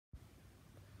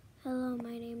Hello,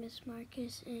 my name is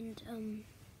Marcus, and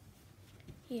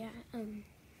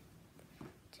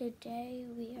today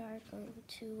we are going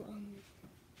to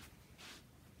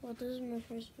well, this is my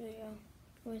first video.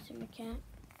 Where's my cat?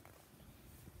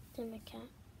 There's my cat.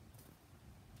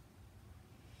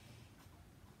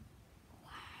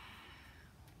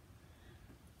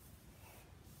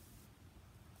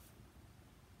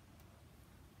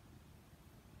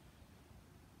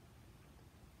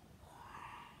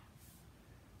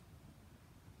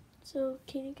 So,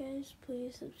 can you guys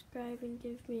please subscribe and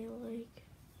give me a like?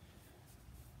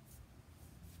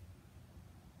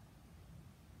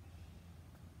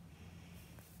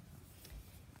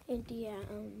 And yeah,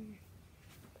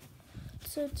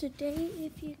 so today,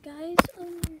 if you guys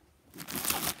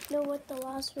know what the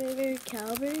Lost River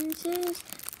Caverns is,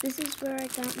 this is where I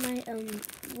got my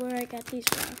where I got these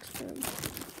rocks from.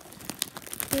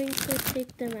 I'm going to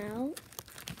take them out.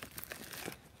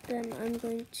 Then I'm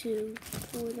going to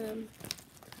pour them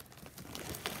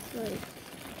like,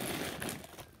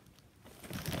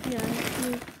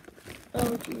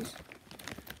 oh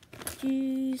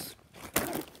jeez,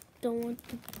 don't want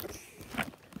to,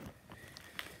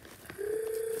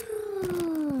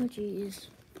 oh jeez.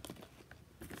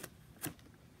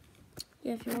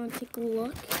 Yeah, if you want to take a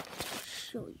look, I'll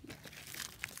show you.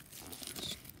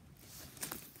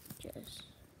 Just,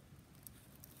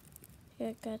 here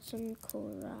I got some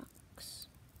cool rocks.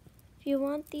 If you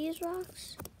want these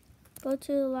rocks, go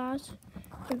to the Lost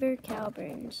River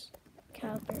Caverns.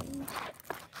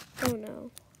 Oh no.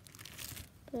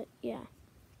 But yeah.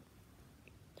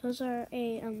 Those are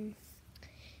a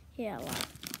lot.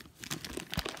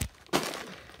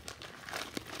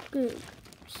 Good.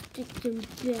 Stick them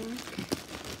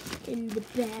back in the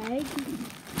bag.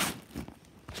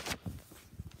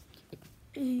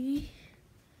 Okay.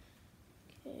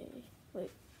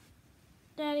 Wait.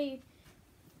 Daddy,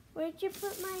 where'd you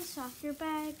put my soccer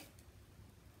bag?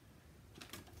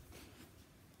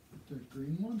 The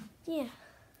green one? Yeah.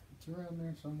 It's around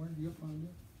there somewhere. You'll find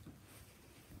it.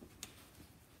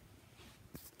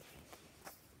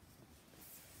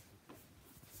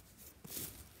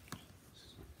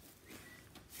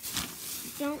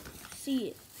 Don't see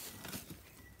it.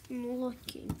 I'm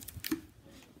looking.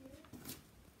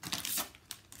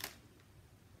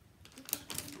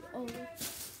 Oh.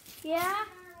 Yeah?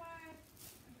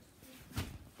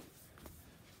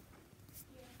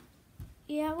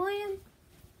 Yeah, William?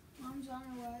 Mom's on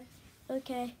her way.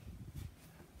 Okay.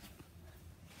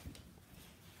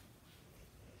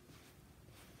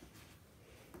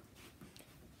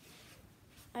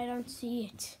 I don't see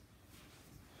it.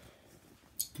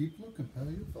 Keep looking, pal.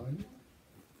 You'll find it.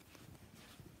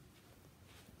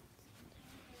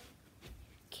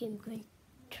 Okay, I'm going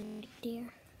to turn it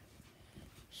there.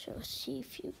 So see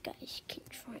if you guys can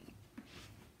try it.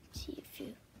 See if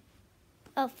you...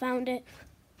 Oh, found it.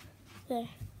 There.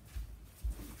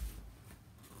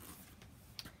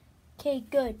 Okay,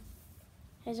 good.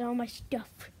 Has all my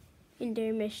stuff in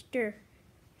there, mister.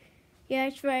 Yeah,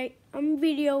 that's right. I'm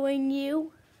videoing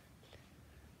you.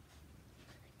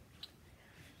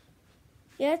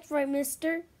 Yeah, that's right,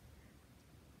 mister.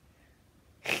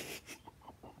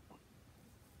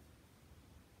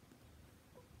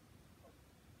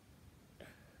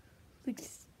 Look,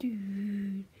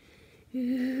 dude.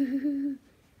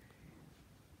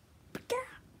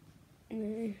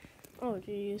 Oh,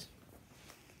 jeez.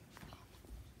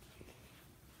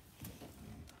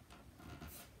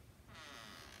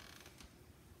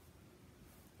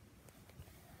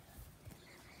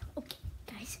 Okay,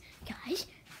 guys.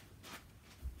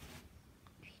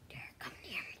 Right there, come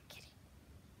near me, kitty.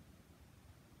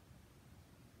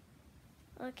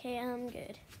 Okay, I'm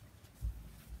good.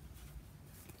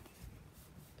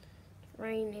 It's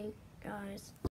raining, guys.